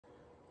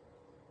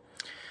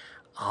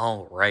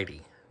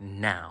Alrighty,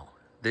 now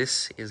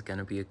this is going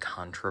to be a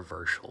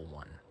controversial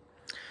one.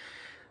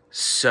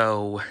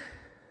 So,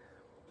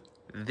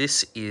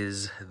 this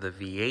is the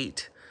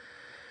V8,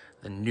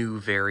 the new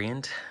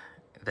variant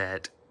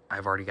that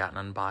I've already got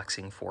an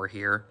unboxing for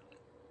here.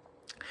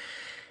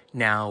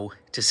 Now,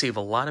 to save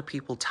a lot of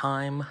people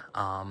time,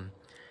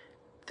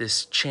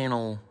 this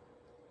channel,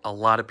 a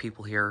lot of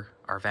people here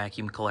are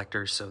vacuum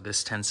collectors, so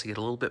this tends to get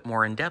a little bit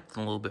more in-depth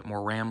and a little bit more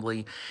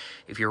rambly.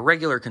 If you're a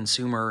regular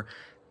consumer,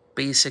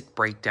 basic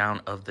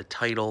breakdown of the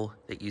title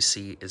that you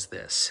see is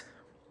this.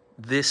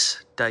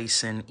 This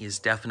Dyson is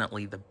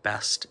definitely the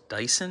best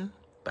Dyson,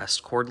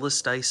 best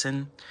cordless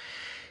Dyson.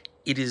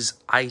 It is,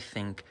 I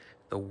think,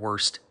 the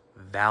worst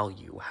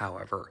value,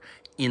 however,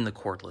 in the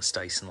cordless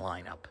Dyson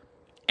lineup.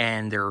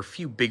 And there are a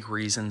few big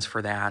reasons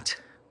for that.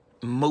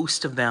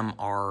 Most of them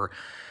are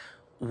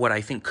what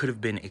I think could have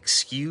been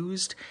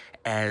excused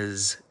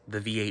as the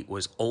V8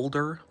 was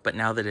older, but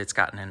now that it's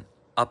gotten an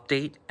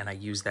update, and I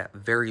use that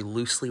very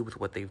loosely with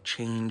what they've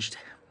changed,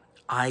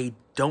 I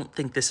don't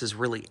think this is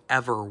really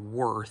ever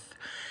worth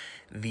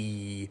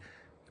the,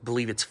 I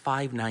believe it's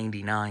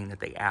 $5.99 that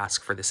they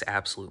ask for this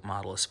absolute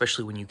model,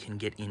 especially when you can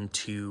get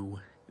into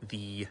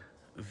the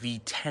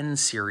V10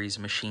 series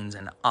machines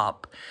and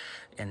up,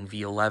 and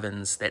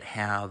V11s that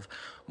have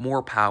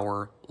more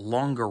power,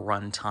 longer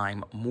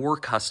runtime, more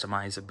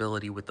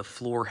customizability with the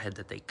floor head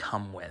that they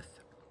come with.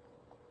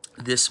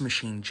 This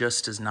machine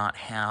just does not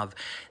have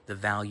the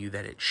value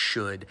that it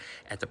should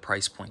at the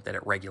price point that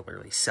it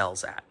regularly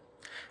sells at.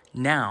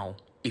 Now,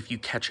 if you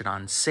catch it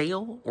on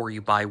sale or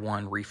you buy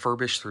one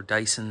refurbished through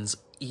Dyson's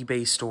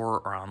eBay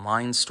store or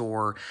online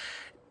store,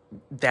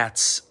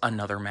 that's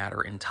another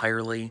matter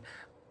entirely.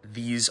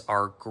 These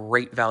are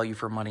great value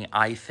for money,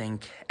 I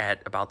think,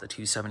 at about the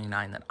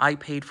 $279 that I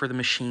paid for the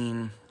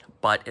machine,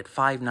 but at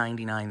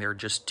 $5.99 there are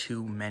just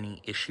too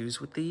many issues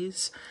with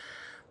these.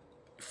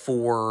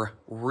 For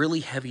really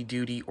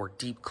heavy-duty or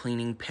deep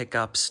cleaning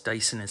pickups,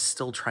 Dyson is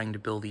still trying to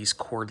build these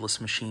cordless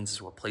machines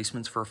as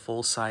replacements for a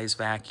full-size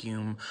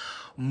vacuum,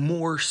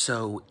 more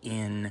so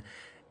in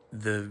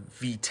the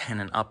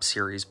V10 and up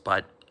series,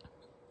 but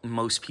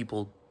most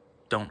people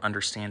don't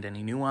understand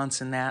any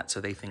nuance in that, so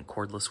they think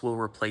cordless will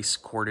replace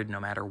corded no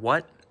matter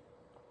what.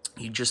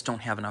 You just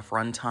don't have enough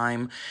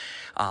runtime.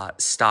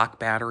 Stock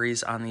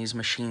batteries on these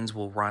machines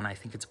will run, I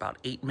think it's about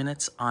 8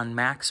 minutes on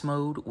max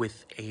mode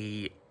with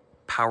a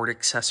powered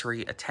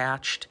accessory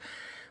attached.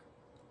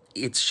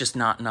 It's just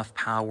not enough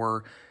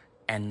power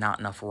and not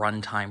enough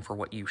runtime for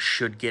what you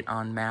should get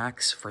on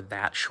max for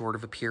that short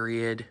of a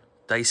period.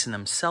 Dyson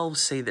themselves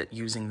say that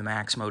using the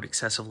max mode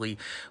excessively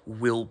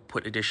will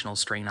put additional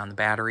strain on the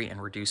battery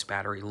and reduce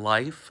battery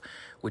life,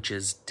 which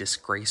is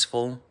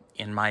disgraceful.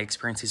 In my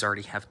experience, these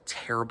already have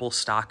terrible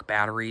stock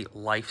battery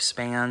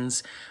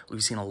lifespans.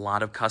 We've seen a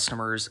lot of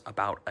customers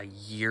about a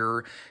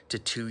year to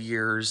 2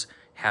 years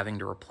having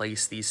to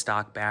replace these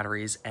stock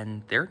batteries,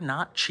 and they're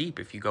not cheap.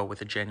 If you go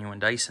with a genuine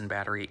Dyson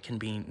battery, it can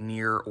be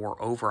near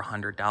or over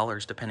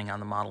 $100 depending on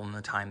the model and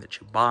the time that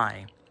you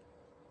buy.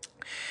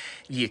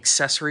 The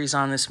accessories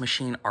on this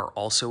machine are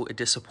also a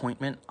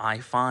disappointment, I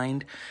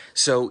find.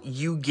 So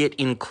you get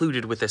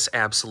included with this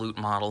absolute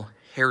model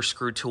hair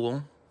screw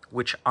tool,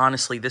 which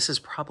honestly, this is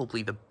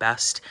probably the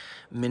best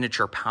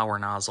miniature power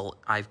nozzle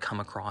I've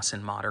come across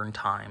in modern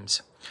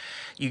times.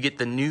 You get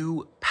the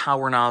new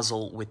power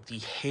nozzle with the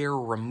hair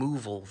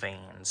removal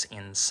vanes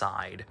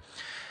inside.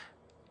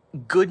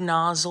 Good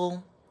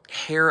nozzle.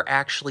 Hair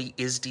actually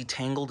is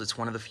detangled. It's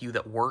one of the few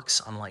that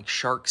works, unlike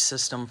Shark's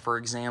system, for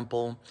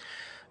example.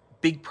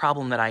 Big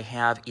problem that I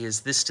have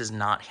is this does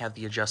not have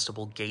the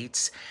adjustable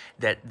gates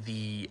that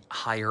the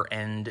higher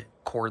end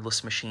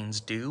cordless machines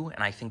do,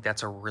 and I think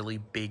that's a really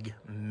big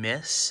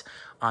miss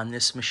on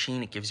this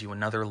machine. It gives you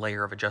another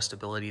layer of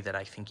adjustability that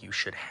I think you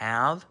should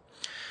have.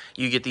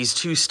 You get these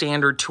two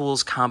standard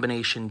tools,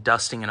 combination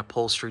dusting and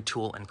upholstery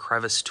tool and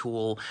crevice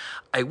tool.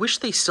 I wish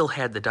they still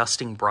had the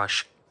dusting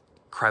brush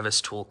crevice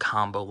tool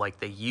combo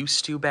like they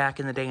used to back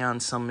in the day on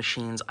some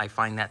machines. I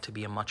find that to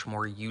be a much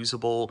more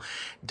usable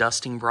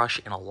dusting brush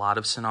in a lot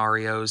of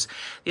scenarios.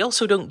 They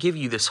also don't give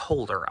you this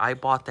holder. I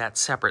bought that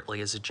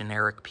separately as a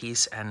generic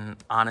piece, and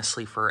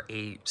honestly, for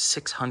a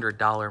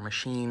 $600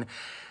 machine,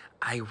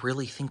 I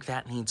really think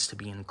that needs to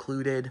be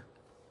included.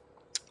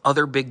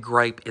 Other big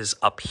gripe is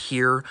up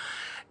here.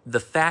 The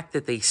fact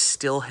that they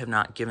still have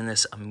not given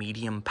this a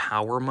medium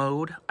power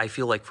mode. I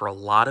feel like for a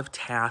lot of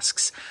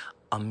tasks,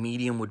 a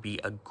medium would be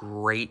a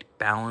great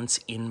balance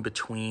in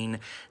between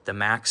the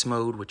max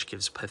mode, which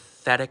gives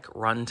pathetic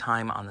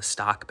runtime on the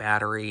stock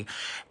battery,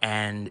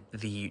 and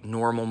the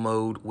normal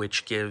mode,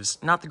 which gives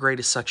not the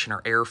greatest suction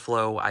or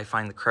airflow. I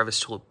find the crevice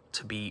tool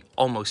to be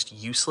almost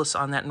useless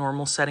on that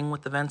normal setting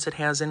with the vents it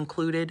has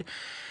included.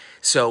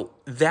 So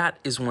that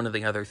is one of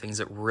the other things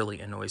that really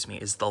annoys me,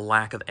 is the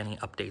lack of any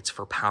updates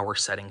for power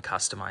setting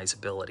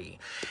customizability.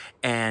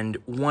 And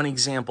one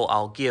example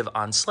I'll give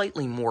on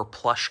slightly more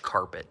plush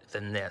carpet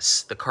than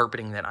this, the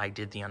carpeting that I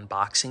did the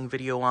unboxing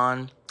video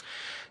on,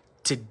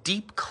 to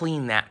deep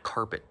clean that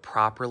carpet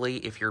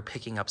properly, if you're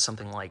picking up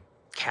something like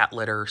cat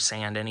litter,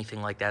 sand,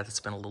 anything like that that's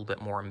been a little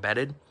bit more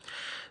embedded,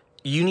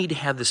 you need to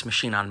have this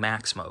machine on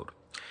max mode.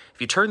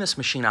 If you turn this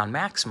machine on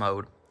max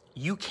mode,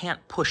 you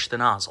can't push the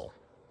nozzle.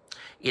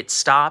 It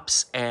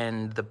stops,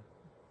 and the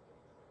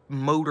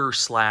motor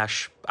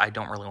slash, I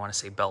don't really want to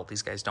say belt,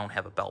 these guys don't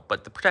have a belt,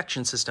 but the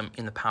protection system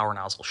in the power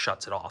nozzle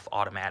shuts it off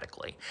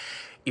automatically.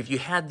 If you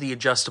had the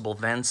adjustable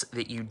vents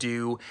that you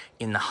do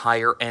in the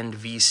higher end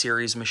V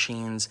series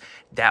machines,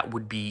 that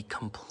would be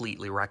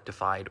completely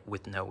rectified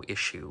with no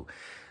issue.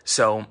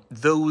 So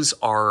those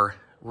are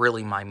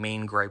really my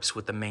main gripes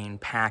with the main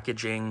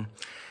packaging.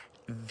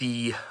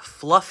 The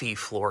fluffy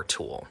floor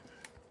tool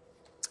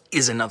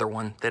is another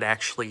one that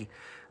actually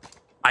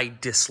I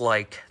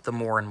dislike the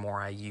more and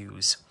more I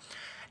use.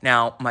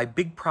 Now, my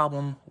big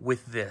problem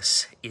with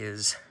this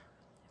is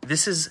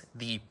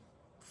the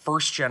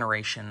first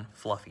generation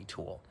fluffy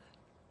tool.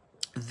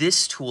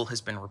 This tool has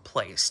been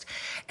replaced,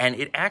 and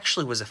it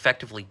actually was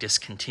effectively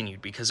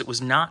discontinued because it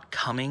was not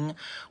coming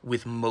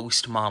with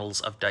most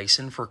models of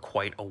Dyson for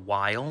quite a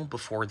while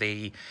before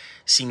they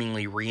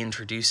seemingly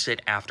reintroduced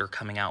it after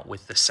coming out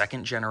with the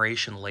second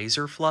generation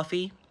laser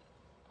fluffy.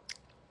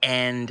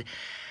 And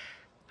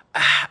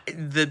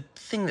the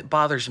thing that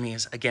bothers me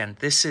is, again,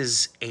 this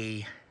is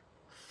a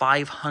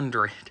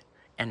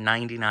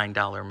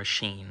 $599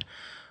 machine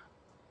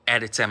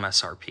at its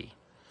MSRP.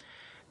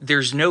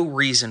 There's no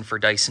reason for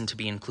Dyson to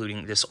be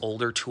including this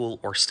older tool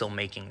or still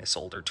making this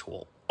older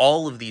tool.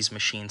 All of these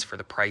machines, for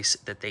the price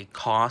that they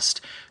cost,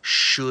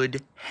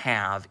 should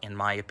have, in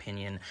my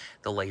opinion,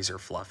 the laser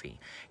fluffy.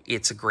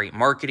 It's a great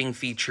marketing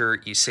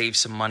feature. You save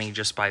some money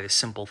just by the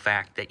simple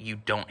fact that you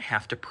don't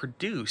have to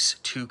produce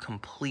two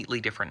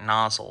completely different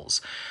nozzles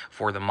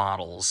for the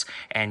models,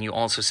 and you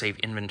also save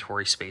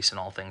inventory space and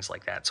all things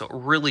like that. So it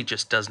really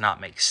just does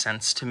not make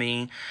sense to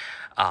me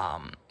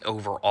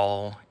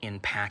overall in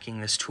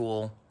packing this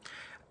tool.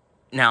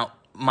 Now,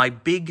 my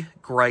big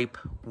gripe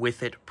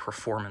with it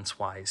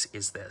performance-wise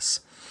is this.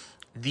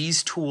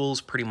 These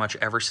tools, pretty much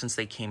ever since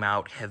they came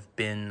out, have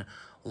been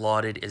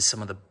lauded as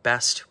some of the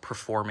best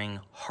performing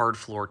hard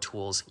floor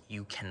tools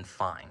you can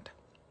find.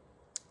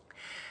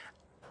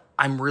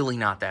 I'm really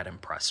not that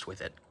impressed with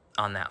it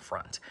on that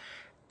front.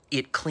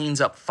 It cleans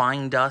up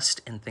fine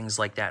dust and things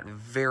like that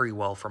very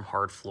well from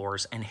hard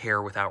floors and hair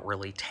without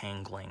really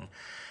tangling.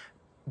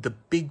 The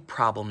big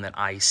problem that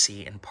I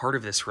see, and part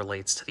of this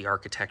relates to the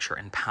architecture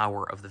and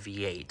power of the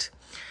V8,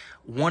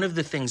 one of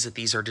the things that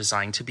these are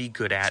designed to be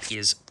good at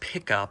is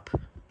pick up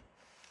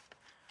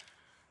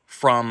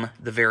from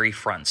the very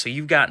front. So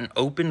you've got an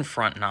open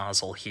front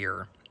nozzle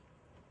here,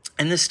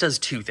 and this does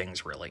two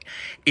things, really.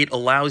 It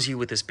allows you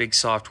with this big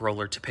soft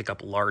roller to pick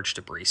up large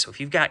debris. So if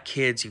you've got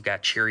kids, you've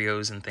got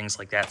Cheerios and things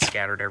like that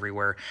scattered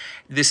everywhere,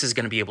 this is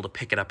going to be able to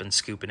pick it up and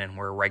scoop it in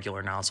where a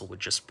regular nozzle would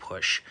just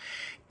push.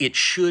 It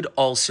should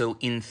also,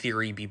 in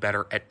theory, be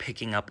better at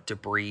picking up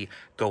debris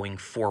going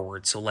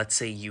forward. So let's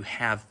say you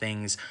have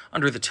things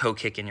under the toe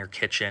kick in your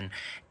kitchen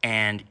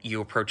and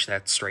you approach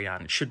that straight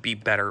on. It should be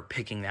better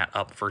picking that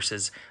up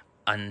versus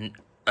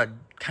a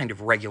kind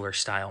of regular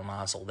style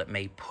nozzle that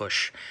may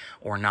push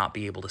or not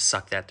be able to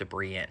suck that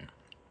debris in.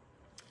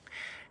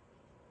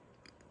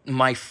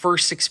 My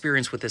first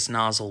experience with this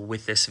nozzle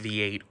with this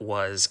V8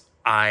 was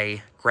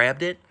I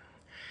grabbed it.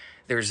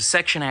 There's a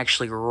section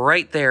actually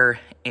right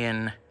there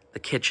in the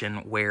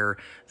kitchen where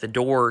the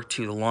door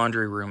to the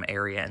laundry room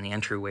area and the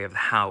entryway of the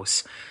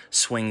house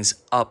swings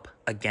up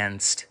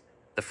against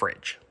the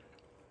fridge.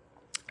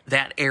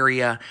 That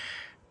area,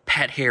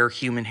 pet hair,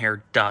 human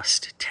hair,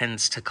 dust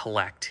tends to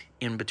collect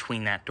in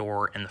between that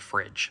door and the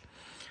fridge.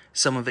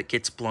 Some of it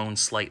gets blown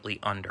slightly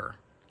under.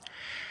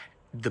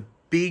 The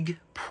big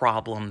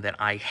problem that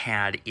I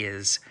had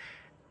is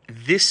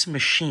this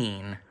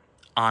machine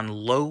on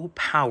low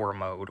power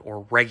mode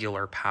or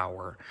regular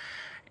power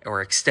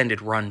or extended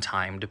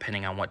runtime,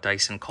 depending on what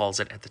Dyson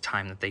calls it at the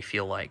time that they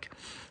feel like,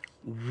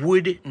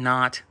 would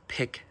not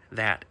pick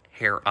that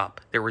hair up.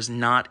 There was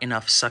not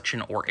enough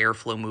suction or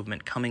airflow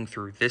movement coming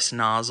through this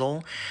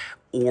nozzle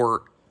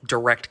or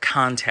direct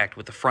contact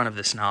with the front of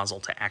this nozzle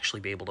to actually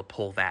be able to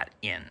pull that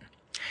in.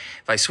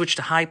 If I switch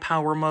to high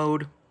power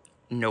mode,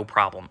 no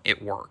problem,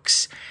 it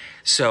works.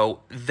 So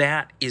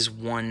that is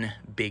one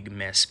big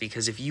miss,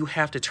 because if you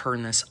have to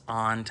turn this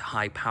on to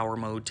high power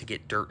mode to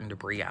get dirt and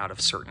debris out of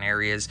certain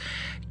areas,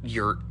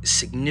 you're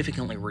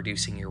significantly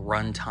reducing your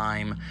run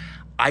time.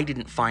 I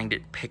didn't find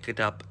it pick it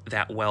up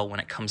that well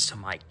when it comes to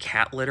my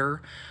cat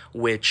litter,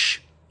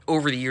 which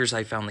over the years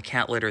I found the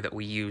cat litter that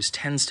we use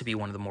tends to be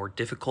one of the more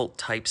difficult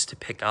types to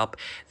pick up.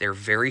 They're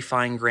very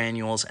fine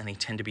granules and they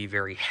tend to be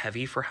very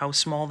heavy for how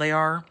small they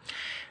are.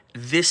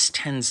 This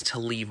tends to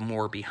leave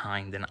more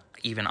behind than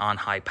even on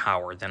high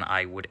power than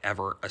I would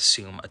ever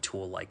assume a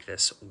tool like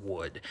this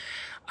would.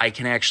 I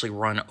can actually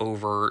run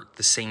over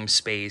the same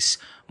space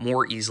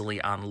more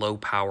easily on low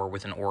power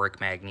with an auric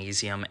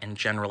magnesium and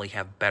generally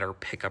have better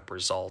pickup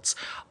results,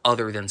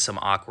 other than some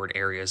awkward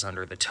areas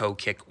under the toe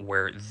kick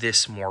where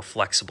this more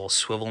flexible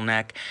swivel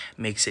neck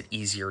makes it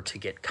easier to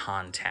get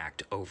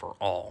contact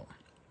overall.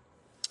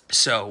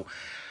 So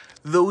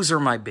Those are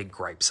my big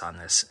gripes on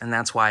this, and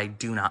that's why I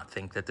do not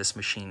think that this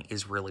machine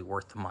is really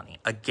worth the money.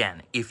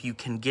 Again, if you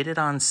can get it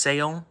on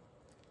sale,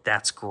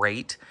 that's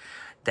great.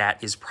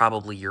 That is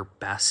probably your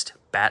best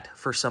bet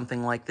for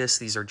something like this.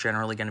 These are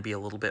generally going to be a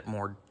little bit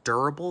more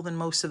durable than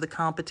most of the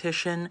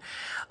competition,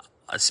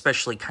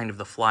 especially kind of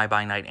the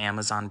fly-by-night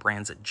Amazon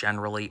brands that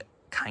generally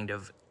kind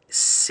of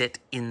sit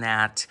in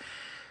that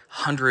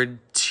 $100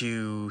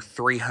 to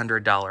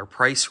 $300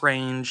 price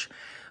range.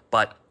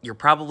 But you're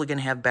probably going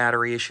to have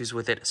battery issues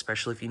with it,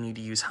 especially if you need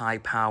to use high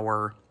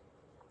power.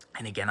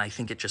 And again, I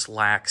think it just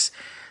lacks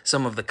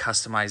some of the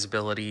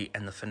customizability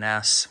and the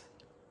finesse.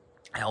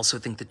 I also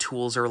think the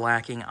tools are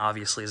lacking.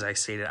 Obviously, as I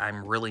stated,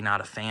 I'm really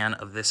not a fan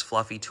of this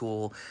fluffy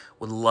tool.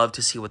 Would love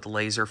to see what the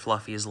laser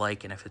fluffy is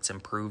like and if it's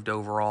improved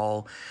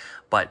overall.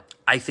 But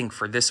I think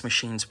for this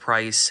machine's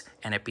price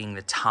and it being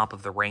the top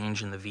of the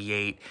range in the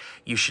V8,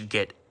 you should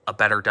get a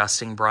better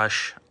dusting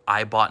brush.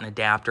 I bought an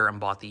adapter and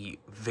bought the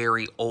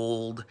very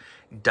old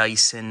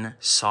Dyson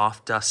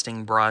soft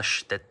dusting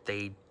brush that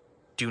they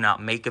do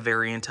not make a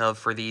variant of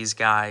for these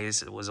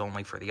guys. It was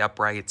only for the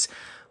uprights.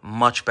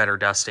 Much better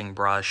dusting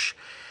brush.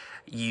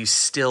 You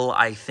still,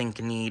 I think,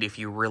 need, if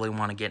you really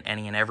want to get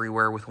any and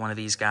everywhere with one of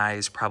these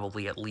guys,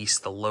 probably at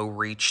least the low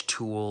reach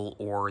tool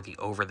or the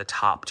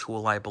over-the-top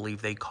tool, I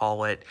believe they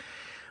call it.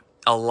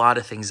 A lot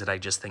of things that I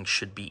just think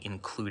should be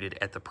included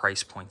at the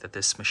price point that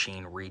this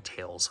machine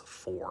retails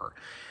for.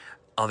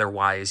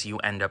 Otherwise, you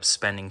end up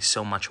spending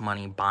so much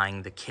money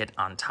buying the kit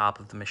on top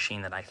of the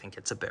machine that I think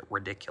it's a bit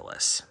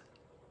ridiculous.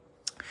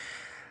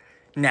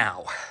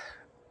 Now,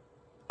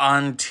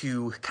 on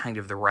to kind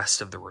of the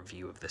rest of the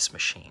review of this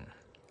machine.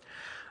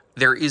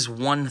 There is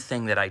one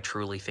thing that I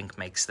truly think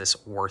makes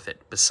this worth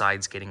it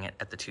besides getting it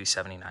at the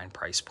 $279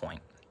 price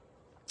point.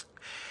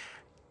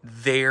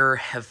 There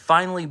have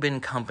finally been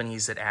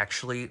companies that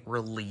actually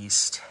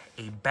released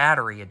a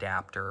battery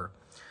adapter.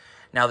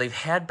 Now, they've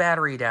had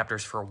battery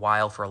adapters for a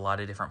while for a lot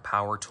of different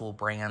power tool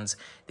brands.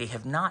 They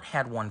have not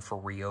had one for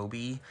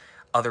Ryobi,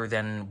 other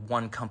than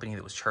one company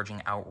that was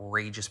charging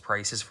outrageous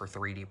prices for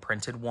 3D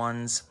printed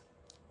ones,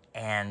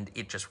 and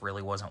it just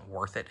really wasn't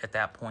worth it at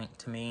that point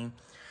to me.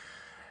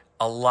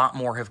 A lot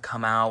more have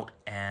come out,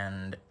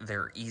 and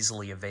they're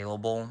easily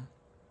available.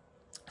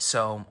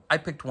 So I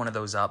picked one of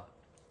those up.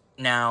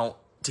 Now,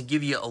 to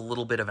give you a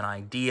little bit of an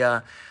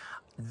idea,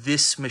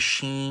 this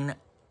machine,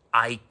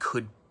 I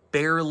could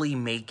barely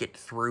make it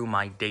through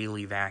my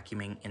daily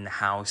vacuuming in the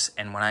house.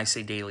 And when I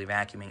say daily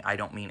vacuuming, I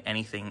don't mean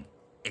anything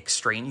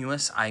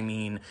extraneous. I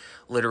mean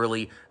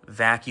literally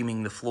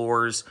vacuuming the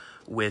floors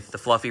with the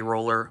fluffy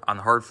roller on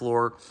the hard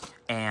floor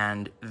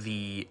and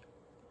the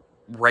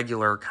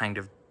regular kind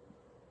of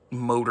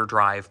motor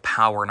drive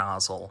power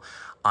nozzle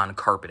on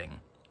carpeting.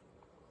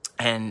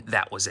 And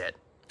that was it.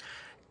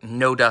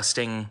 No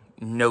dusting,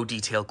 no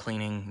detail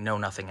cleaning, no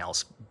nothing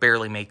else.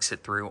 Barely makes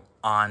it through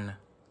on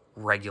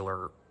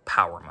regular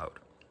power mode.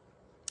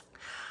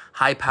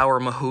 High power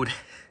mode,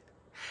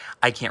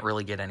 I can't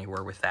really get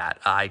anywhere with that.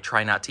 I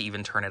try not to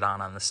even turn it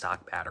on the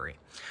stock battery.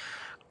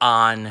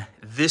 On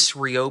this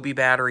Ryobi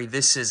battery,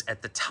 this is,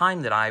 at the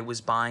time that I was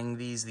buying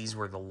these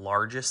were the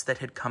largest that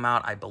had come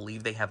out. I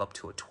believe they have up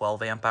to a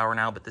 12 amp hour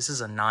now, but this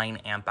is a 9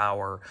 amp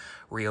hour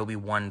Ryobi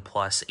 1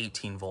 Plus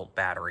 18 volt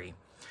battery.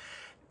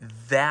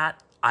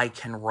 That I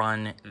can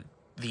run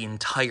the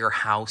entire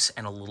house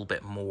and a little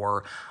bit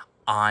more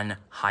on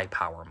high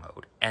power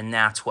mode. And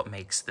that's what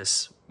makes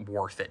this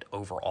worth it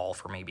overall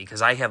for me,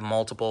 because I have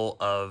multiple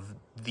of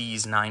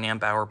these 9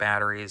 amp hour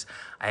batteries.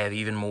 I have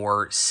even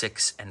more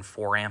 6 and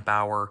 4 amp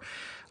hour.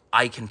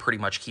 I can pretty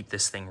much keep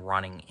this thing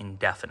running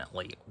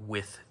indefinitely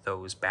with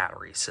those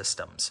battery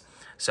systems.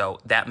 So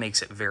that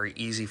makes it very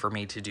easy for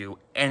me to do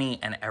any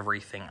and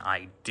everything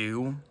I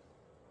do.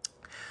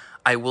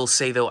 I will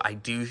say, though, I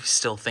do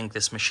still think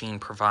this machine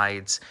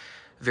provides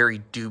very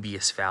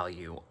dubious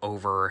value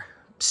over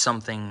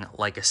something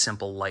like a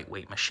simple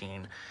lightweight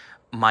machine.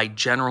 My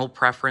general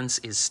preference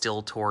is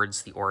still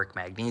towards the Auric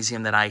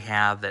Magnesium that I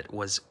have, that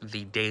was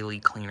the daily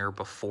cleaner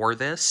before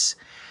this.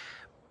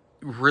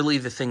 Really,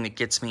 the thing that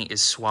gets me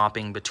is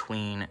swapping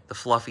between the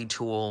fluffy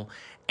tool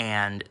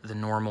and the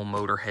normal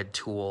motorhead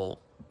tool,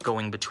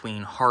 going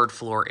between hard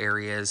floor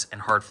areas and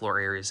hard floor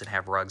areas that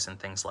have rugs and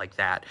things like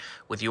that.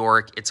 With the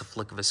Auric, it's a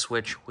flick of a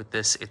switch. With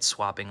this, it's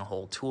swapping a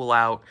whole tool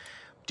out.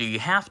 Do you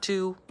have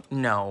to?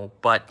 No,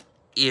 but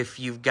if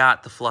you've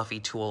got the fluffy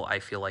tool, I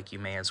feel like you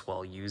may as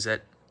well use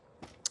it.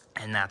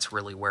 And that's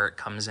really where it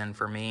comes in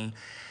for me.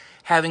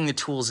 Having the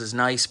tools is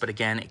nice, but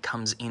again, it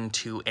comes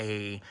into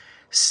a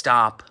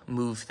stop,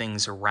 move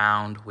things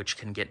around, which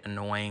can get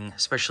annoying,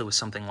 especially with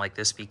something like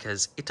this,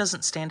 because it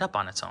doesn't stand up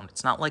on its own.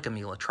 It's not like a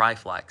Miele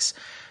Triflex.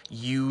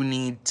 You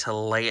need to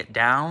lay it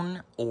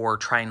down or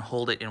try and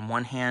hold it in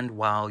one hand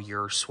while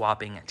you're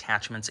swapping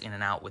attachments in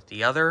and out with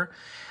the other.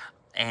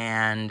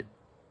 And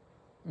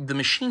the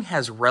machine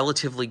has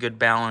relatively good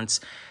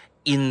balance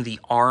in the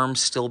arm,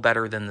 still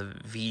better than the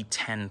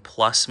V10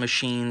 Plus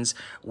machines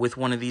with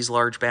one of these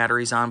large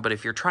batteries on. But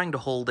if you're trying to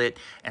hold it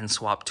and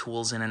swap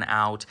tools in and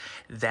out,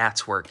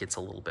 that's where it gets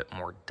a little bit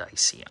more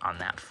dicey on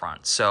that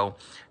front. So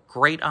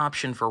Great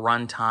option for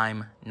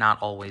runtime,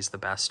 not always the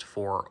best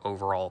for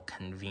overall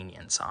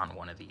convenience on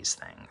one of these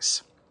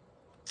things.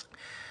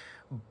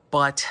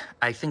 But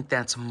I think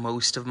that's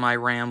most of my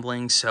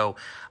rambling, so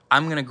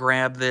I'm going to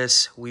grab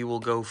this. We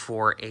will go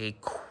for a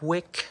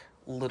quick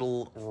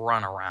little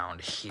run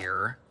around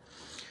here.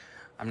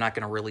 I'm not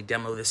going to really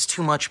demo this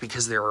too much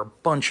because there are a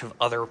bunch of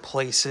other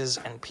places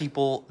and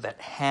people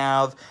that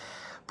have.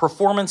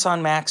 Performance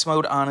on max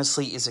mode,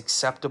 honestly, is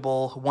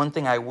acceptable. One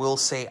thing I will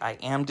say, I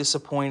am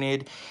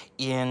disappointed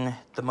in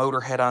the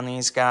motor head on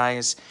these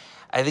guys.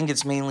 I think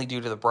it's mainly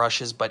due to the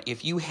brushes, but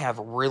if you have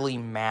really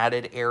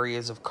matted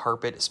areas of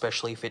carpet,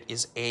 especially if it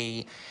is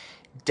a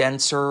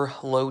denser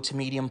low to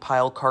medium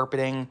pile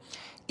carpeting,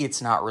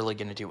 it's not really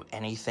going to do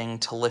anything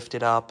to lift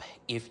it up.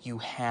 If you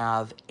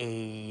have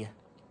a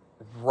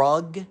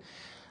rug,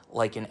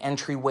 like an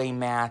entryway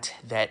mat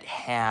that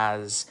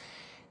has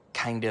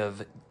kind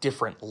of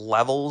different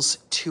levels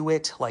to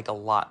it, like a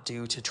lot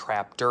do to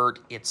trap dirt,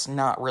 it's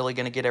not really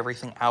going to get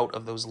everything out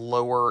of those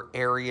lower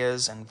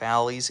areas and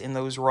valleys in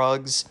those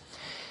rugs.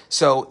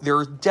 So there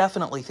are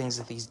definitely things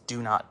that these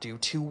do not do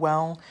too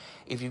well.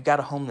 If you've got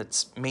a home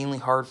that's mainly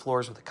hard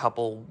floors with a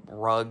couple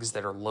rugs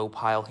that are low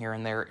pile here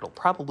and there, it'll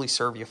probably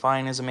serve you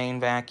fine as a main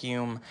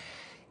vacuum.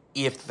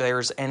 If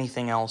there's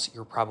anything else,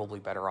 you're probably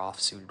better off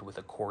suited with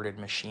a corded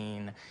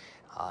machine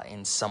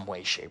in some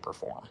way, shape, or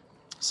form.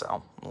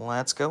 So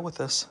let's go with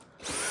this.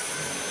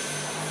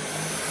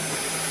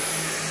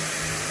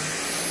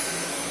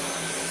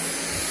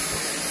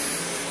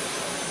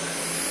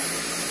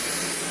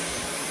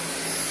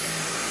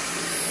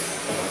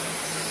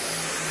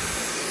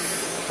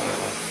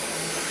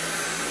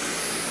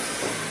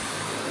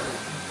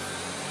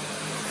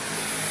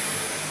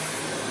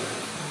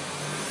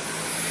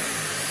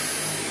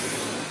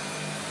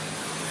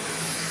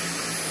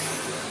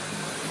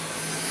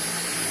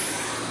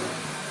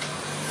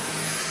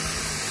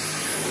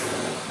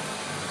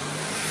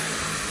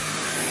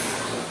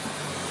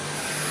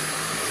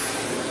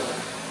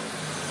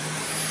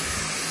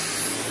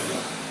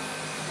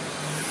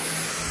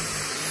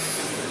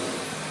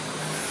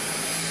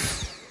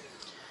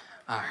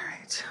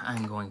 Alright,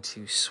 I'm going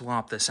to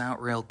swap this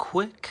out real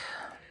quick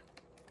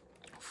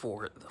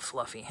for the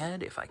fluffy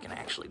head, if I can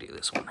actually do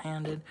this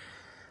one-handed.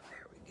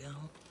 There we go.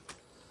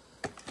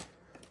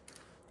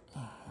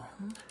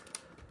 And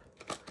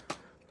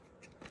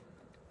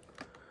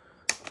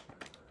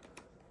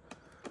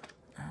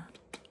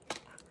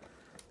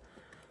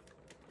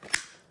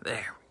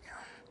there we go.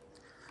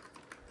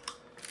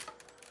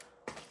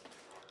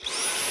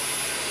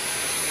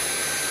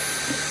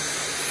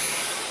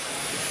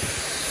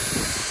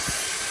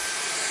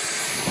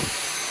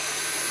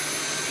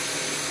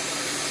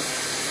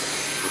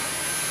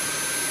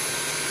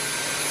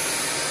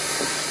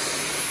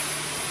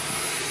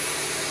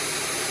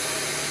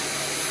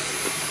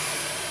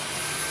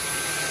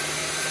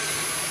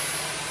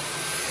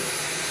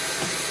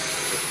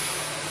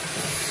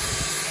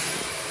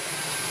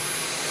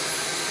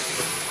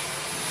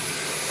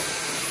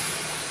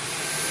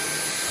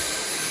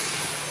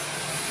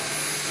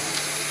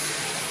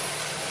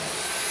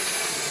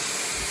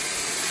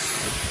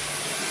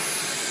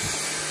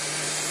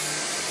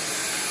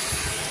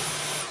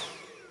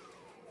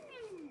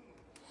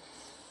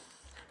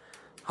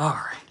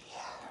 Alrighty,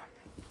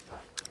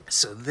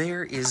 so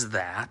there is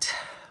that.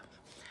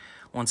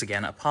 Once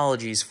again,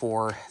 apologies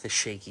for the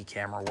shaky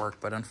camera work,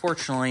 but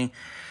unfortunately,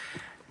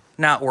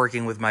 not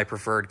working with my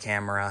preferred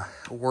camera,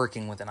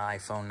 working with an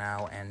iPhone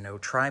now, and no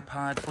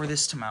tripod for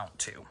this to mount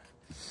to.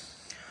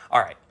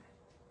 Alright,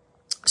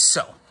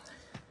 so,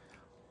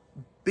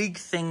 big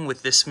thing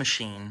with this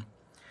machine,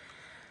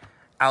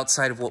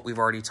 outside of what we've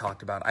already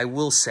talked about, I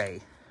will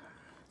say,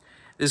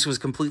 this was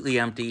completely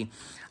empty.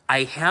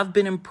 I have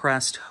been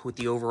impressed with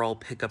the overall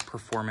pickup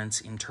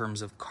performance in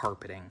terms of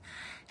carpeting.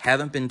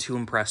 Haven't been too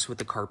impressed with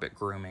the carpet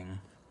grooming.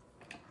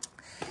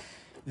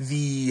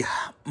 The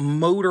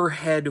motor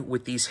head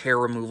with these hair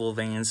removal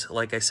vanes,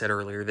 like I said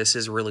earlier, this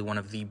is really one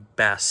of the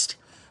best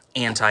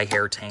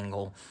anti-hair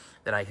tangle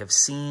that I have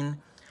seen.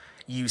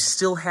 You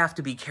still have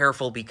to be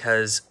careful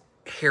because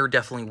hair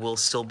definitely will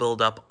still build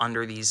up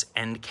under these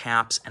end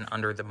caps and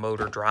under the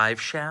motor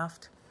drive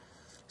shaft.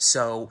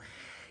 So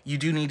you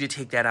do need to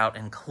take that out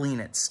and clean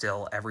it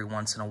still every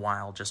once in a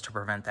while just to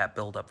prevent that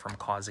buildup from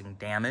causing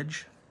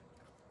damage.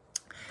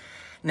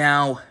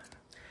 Now,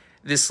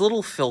 this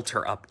little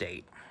filter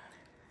update,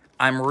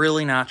 I'm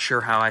really not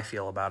sure how I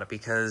feel about it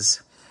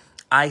because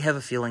I have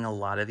a feeling a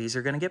lot of these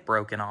are going to get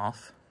broken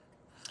off.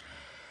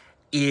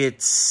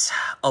 It's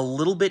a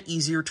little bit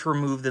easier to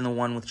remove than the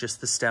one with just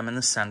the stem in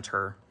the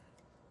center.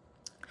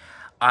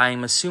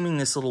 I'm assuming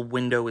this little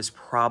window is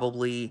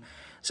probably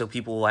so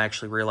people will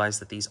actually realize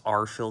that these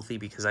are filthy,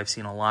 because I've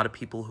seen a lot of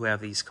people who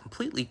have these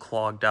completely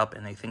clogged up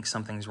and they think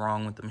something's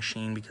wrong with the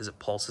machine because it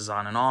pulses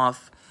on and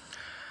off,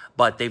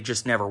 but they've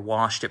just never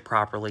washed it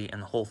properly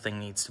and the whole thing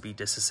needs to be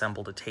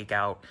disassembled to take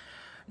out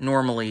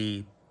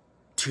normally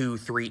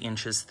 2-3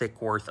 inches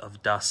thick worth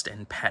of dust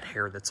and pet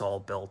hair that's all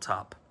built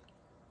up.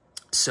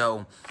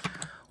 So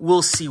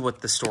we'll see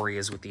what the story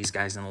is with these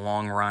guys in the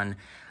long run.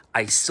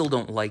 I still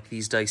don't like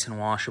these Dyson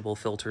washable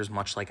filters,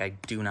 much like I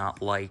do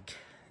not like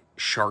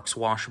Shark's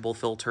washable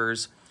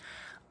filters.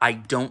 I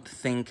don't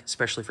think,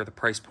 especially for the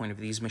price point of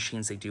these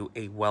machines, they do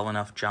a well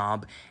enough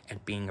job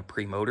at being a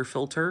pre-motor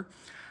filter.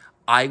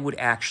 I would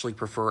actually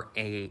prefer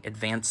a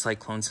advanced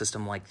cyclone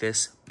system like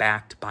this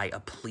backed by a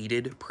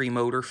pleated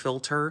pre-motor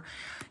filter,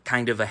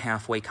 kind of a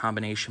halfway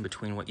combination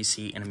between what you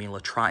see in a Miele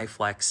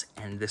Triflex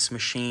and this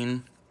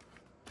machine.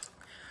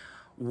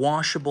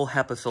 Washable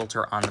HEPA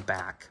filter on the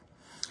back.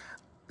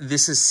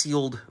 This is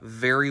sealed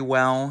very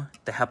well.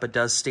 The HEPA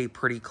does stay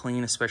pretty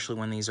clean, especially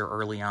when these are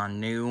early on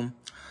new.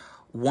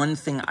 One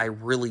thing I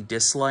really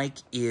dislike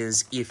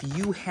is if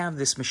you have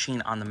this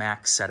machine on the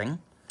max setting,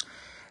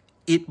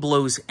 it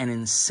blows an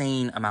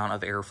insane amount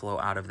of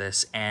airflow out of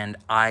this, and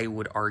I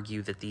would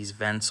argue that these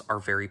vents are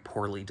very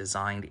poorly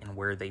designed in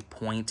where they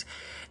point.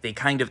 They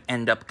kind of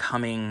end up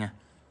coming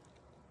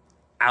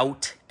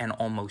out and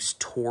almost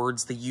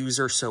towards the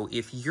user, so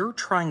if you're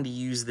trying to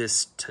use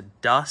this to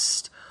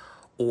dust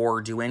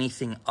or do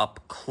anything up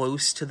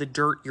close to the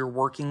dirt you're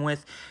working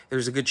with,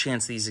 there's a good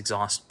chance these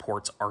exhaust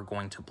ports are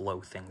going to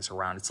blow things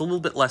around. It's a little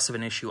bit less of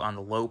an issue on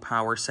the low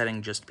power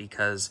setting just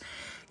because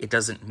it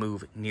doesn't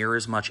move near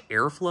as much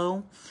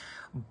airflow,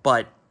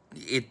 but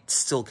it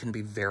still can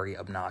be very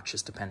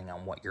obnoxious depending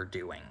on what you're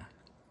doing.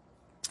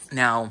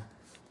 Now,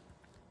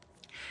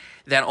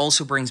 that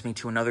also brings me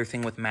to another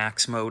thing with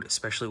max mode,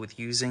 especially with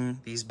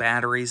using these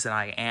batteries that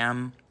I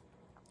am.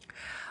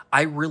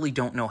 I really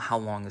don't know how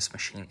long this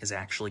machine is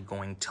actually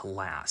going to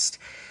last.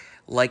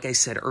 Like I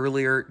said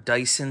earlier,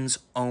 Dyson's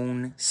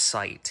own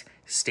site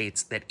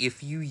states that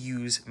if you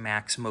use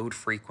max mode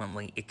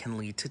frequently, it can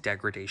lead to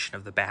degradation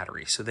of the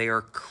battery. So they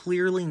are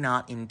clearly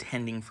not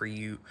intending for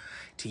you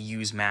to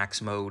use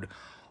max mode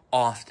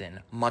often,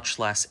 much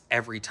less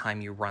every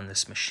time you run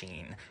this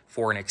machine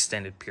for an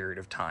extended period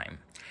of time.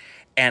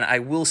 And I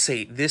will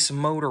say, this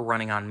motor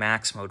running on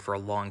max mode for a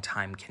long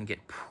time can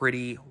get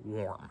pretty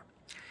warm.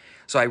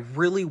 So I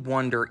really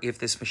wonder if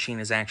this machine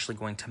is actually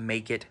going to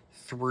make it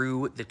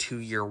through the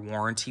 2-year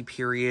warranty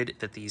period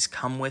that these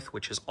come with,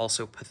 which is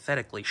also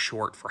pathetically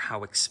short for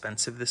how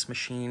expensive this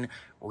machine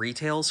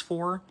retails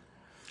for.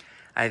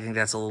 I think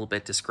that's a little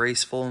bit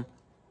disgraceful,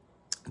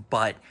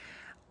 but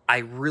I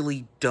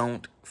really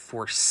don't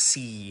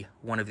foresee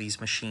one of these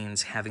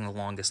machines having the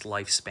longest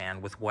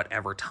lifespan with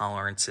whatever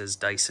tolerances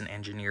Dyson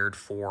engineered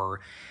for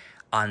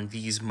on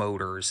these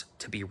motors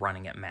to be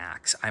running at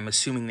max. I'm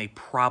assuming they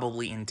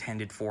probably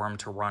intended for them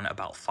to run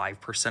about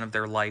 5% of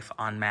their life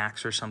on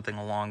max or something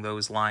along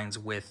those lines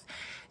with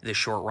the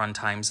short run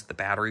times that the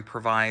battery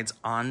provides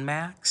on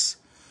max.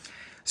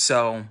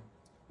 So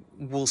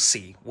we'll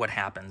see what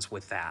happens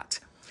with that.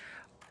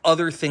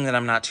 Other thing that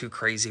I'm not too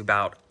crazy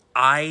about,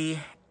 I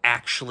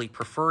actually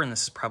prefer, and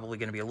this is probably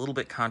going to be a little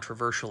bit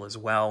controversial as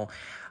well,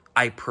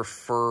 I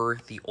prefer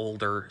the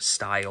older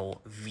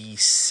style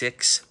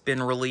V6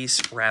 bin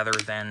release rather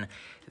than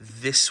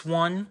this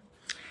one.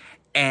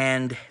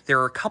 And there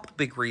are a couple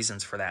big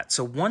reasons for that.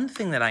 So one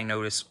thing that I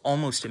noticed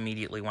almost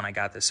immediately when I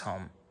got this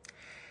home,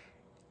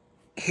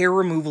 hair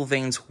removal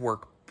vanes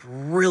work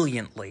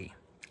brilliantly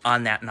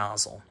on that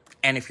nozzle.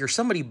 And if you're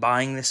somebody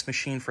buying this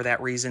machine for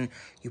that reason,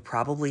 you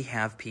probably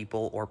have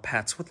people or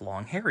pets with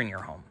long hair in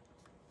your home.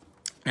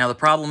 Now the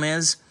problem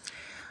is,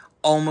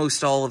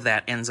 almost all of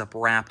that ends up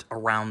wrapped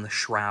around the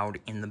shroud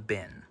in the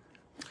bin.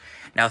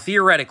 Now,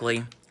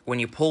 theoretically, when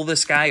you pull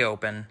this guy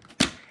open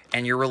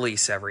and you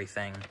release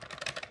everything,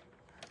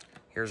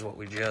 here's what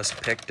we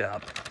just picked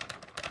up.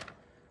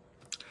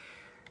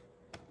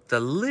 The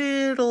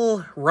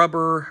little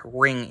rubber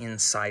ring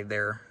inside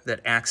there that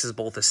acts as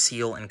both a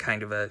seal and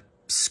kind of a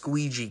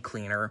squeegee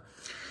cleaner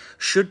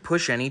should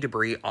push any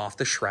debris off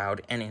the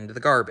shroud and into the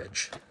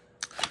garbage.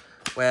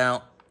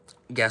 Well,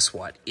 guess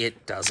what?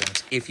 It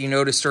doesn't. If you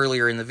noticed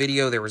earlier in the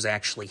video, there was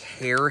actually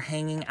hair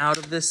hanging out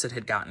of this that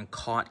had gotten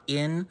caught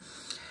in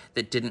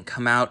that didn't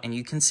come out, and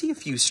you can see a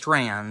few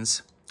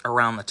strands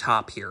around the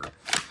top here.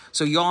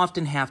 So you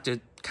often have to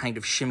kind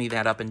of shimmy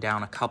that up and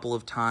down a couple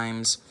of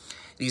times.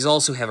 These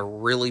also have a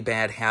really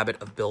bad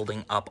habit of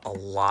building up a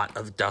lot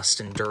of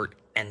dust and dirt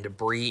and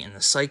debris in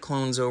the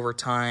cyclones over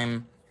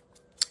time,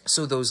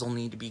 so those will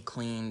need to be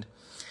cleaned.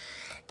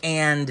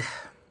 And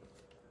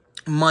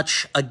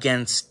much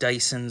against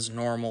Dyson's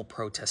normal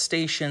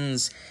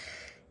protestations,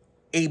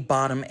 a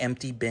bottom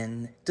empty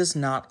bin does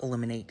not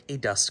eliminate a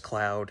dust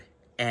cloud,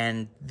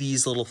 and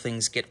these little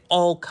things get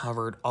all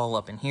covered all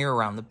up in here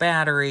around the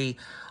battery,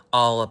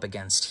 all up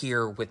against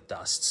here with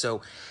dust.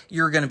 So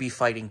you're going to be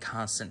fighting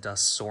constant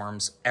dust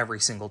storms every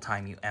single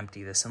time you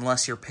empty this,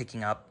 unless you're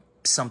picking up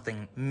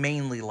something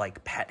mainly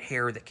like pet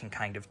hair that can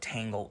kind of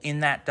tangle in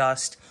that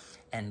dust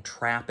and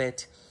trap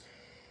it.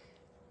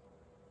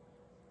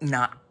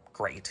 Not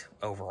great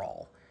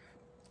overall.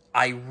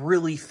 I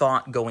really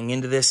thought going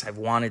into this, I've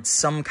wanted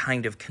some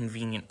kind of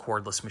convenient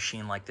cordless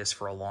machine like this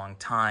for a long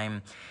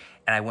time,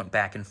 and I went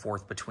back and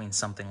forth between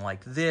something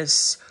like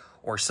this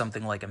or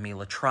something like a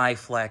Miele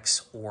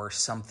Triflex or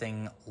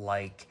something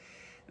like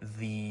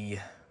the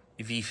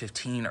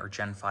V15 or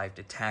Gen 5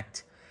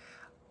 Detect.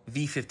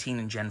 V15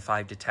 and Gen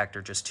 5 Detect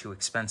are just too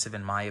expensive,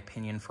 in my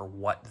opinion, for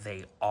what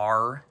they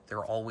are.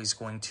 They're always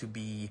going to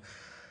be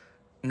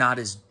not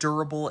as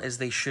durable as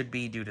they should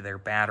be due to their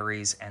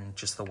batteries and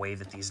just the way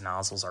that these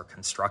nozzles are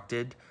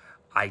constructed.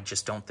 I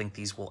just don't think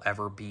these will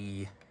ever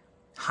be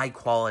high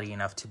quality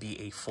enough to be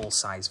a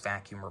full-size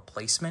vacuum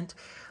replacement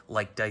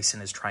like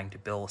Dyson is trying to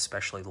build,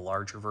 especially the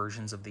larger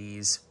versions of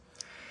these.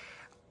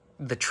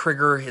 The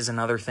trigger is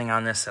another thing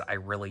on this that I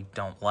really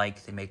don't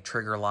like. They make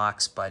trigger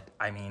locks, but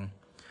I mean,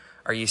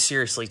 are you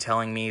seriously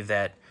telling me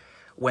that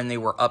when they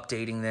were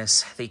updating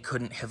this, they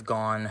couldn't have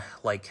gone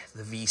like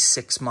the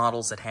V6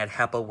 models that had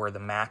HEPA where the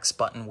max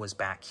button was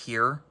back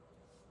here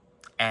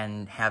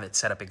and have it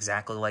set up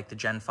exactly like the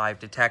Gen 5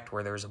 Detect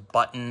where there's a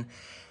button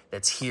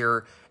that's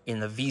here? In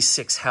the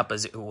V6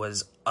 HEPAs, it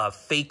was a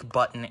fake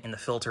button in the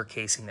filter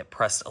casing that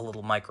pressed a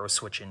little micro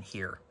switch in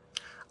here.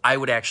 I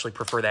would actually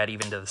prefer that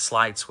even to the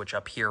slide switch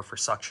up here for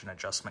suction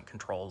adjustment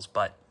controls,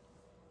 but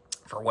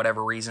for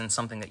whatever reason,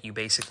 something that you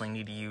basically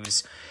need to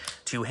use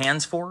two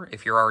hands for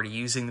if you're already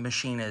using the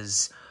machine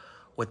is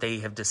what they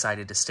have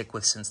decided to stick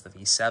with since the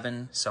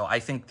V7. So I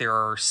think there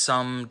are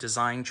some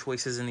design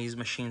choices in these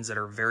machines that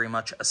are very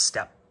much a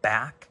step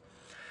back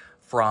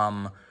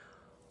from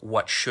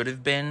what should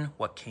have been,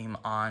 what came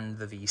on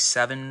the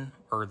V7,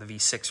 or the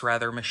V6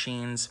 rather,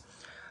 machines.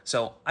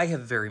 So I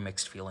have very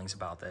mixed feelings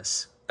about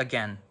this.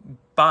 Again,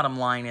 bottom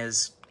line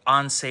is,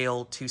 on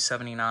sale,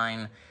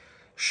 $279,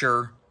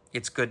 sure,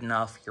 it's good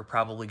enough. You're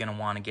probably going to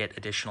want to get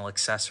additional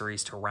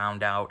accessories to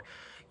round out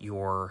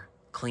your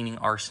cleaning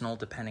arsenal,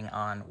 depending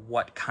on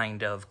what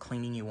kind of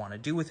cleaning you want to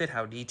do with it,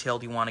 how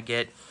detailed you want to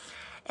get.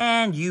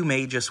 And you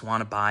may just want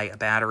to buy a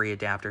battery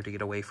adapter to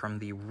get away from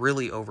the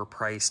really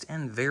overpriced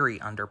and very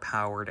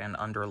underpowered and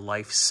under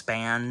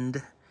lifespanned,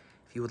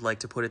 if you would like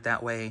to put it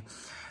that way,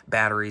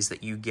 batteries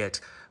that you get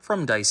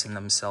from Dyson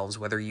themselves.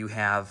 Whether you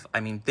have, I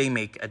mean, they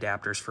make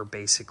adapters for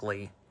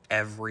basically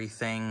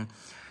everything.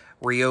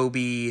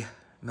 Ryobi,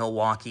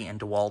 Milwaukee, and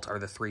DeWalt are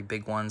the three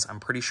big ones. I'm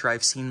pretty sure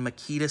I've seen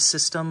Makita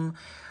System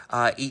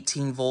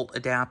 18-volt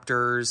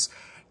adapters,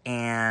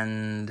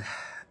 and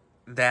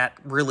that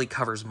really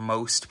covers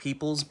most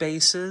people's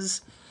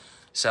bases.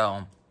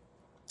 So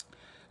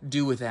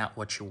do with that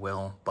what you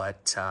will,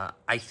 but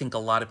I think a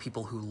lot of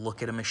people who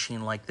look at a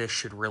machine like this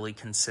should really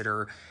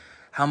consider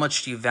how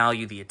much do you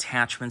value the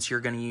attachments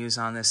you're going to use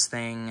on this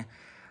thing.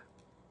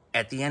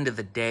 At the end of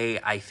the day,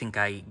 I think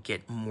I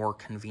get more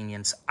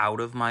convenience out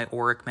of my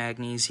Auric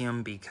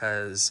Magnesium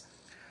because,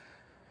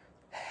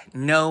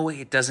 no,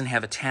 it doesn't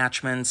have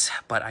attachments,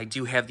 but I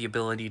do have the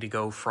ability to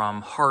go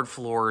from hard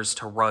floors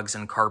to rugs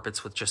and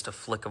carpets with just a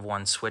flick of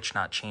one switch,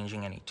 not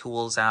changing any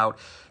tools out.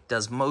 It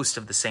does most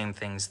of the same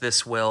things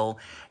this will,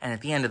 and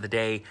at the end of the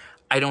day,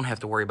 I don't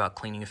have to worry about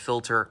cleaning a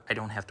filter. I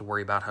don't have to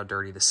worry about how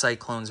dirty the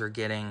cyclones are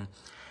getting.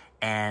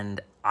 And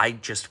I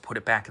just put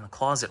it back in the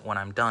closet when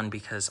I'm done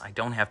because I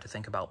don't have to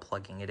think about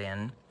plugging it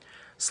in.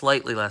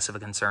 Slightly less of a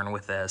concern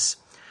with this,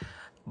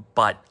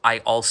 but I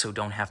also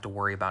don't have to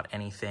worry about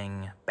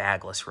anything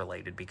bagless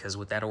related because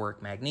with that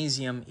Auric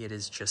Magnesium, it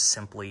is just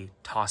simply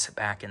toss it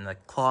back in the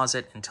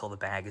closet until the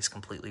bag is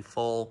completely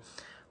full,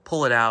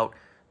 pull it out,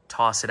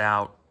 toss it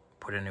out,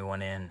 put a new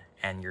one in,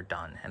 and you're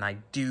done. And I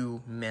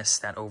do miss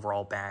that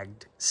overall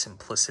bagged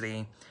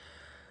simplicity,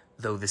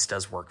 though this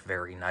does work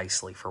very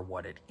nicely for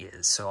what it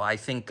is. So I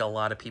think a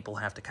lot of people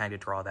have to kind of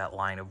draw that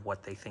line of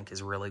what they think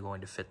is really going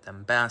to fit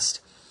them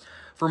best.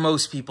 For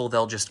most people,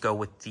 they'll just go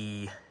with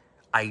the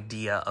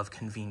idea of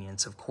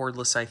convenience of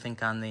cordless, I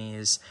think, on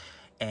these,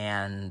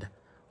 and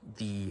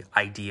the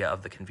idea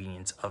of the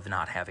convenience of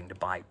not having to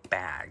buy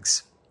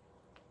bags.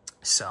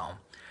 So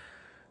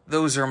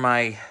those are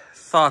my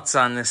thoughts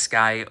on this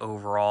guy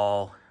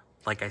overall.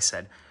 Like I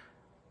said,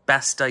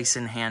 best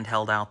Dyson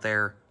handheld out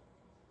there.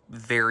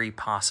 Very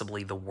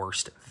possibly the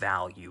worst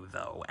value,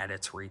 though, at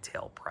its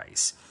retail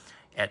price.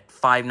 At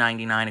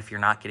 $5.99, if you're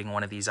not getting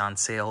one of these on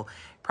sale,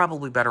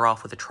 probably better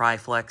off with a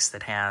Triflex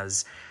that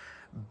has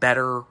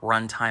better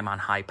runtime on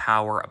high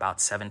power,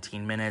 about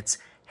 17 minutes,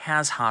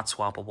 has hot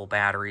swappable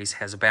batteries,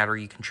 has a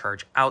battery you can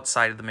charge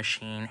outside of the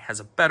machine, has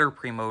a better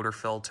premotor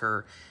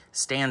filter,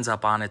 stands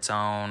up on its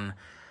own,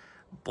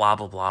 blah,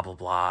 blah, blah, blah,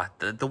 blah.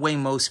 The way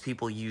most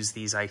people use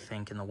these, I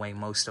think, and the way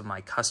most of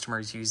my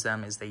customers use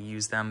them is they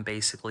use them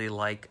basically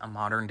like a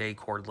modern-day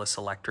cordless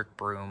electric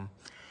broom.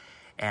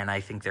 And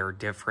I think there are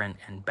different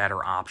and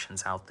better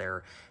options out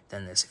there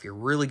than this. If you're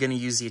really going to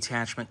use the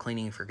attachment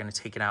cleaning, if you're going to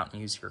take it out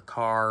and use your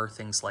car,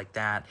 things like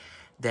that,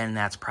 then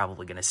that's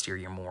probably going to steer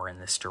you more in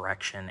this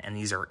direction. And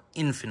these are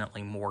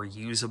infinitely more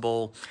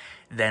usable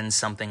than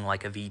something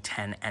like a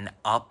V10 and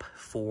up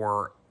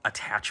for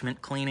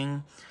attachment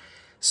cleaning.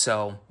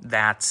 So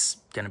that's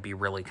going to be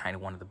really kind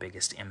of one of the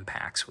biggest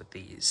impacts with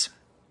these.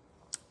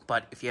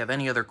 But if you have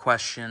any other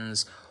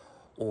questions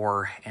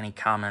or any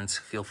comments,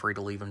 feel free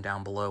to leave them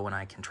down below and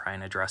I can try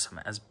and address them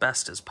as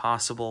best as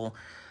possible.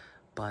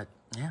 But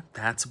yeah,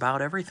 that's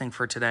about everything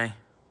for today.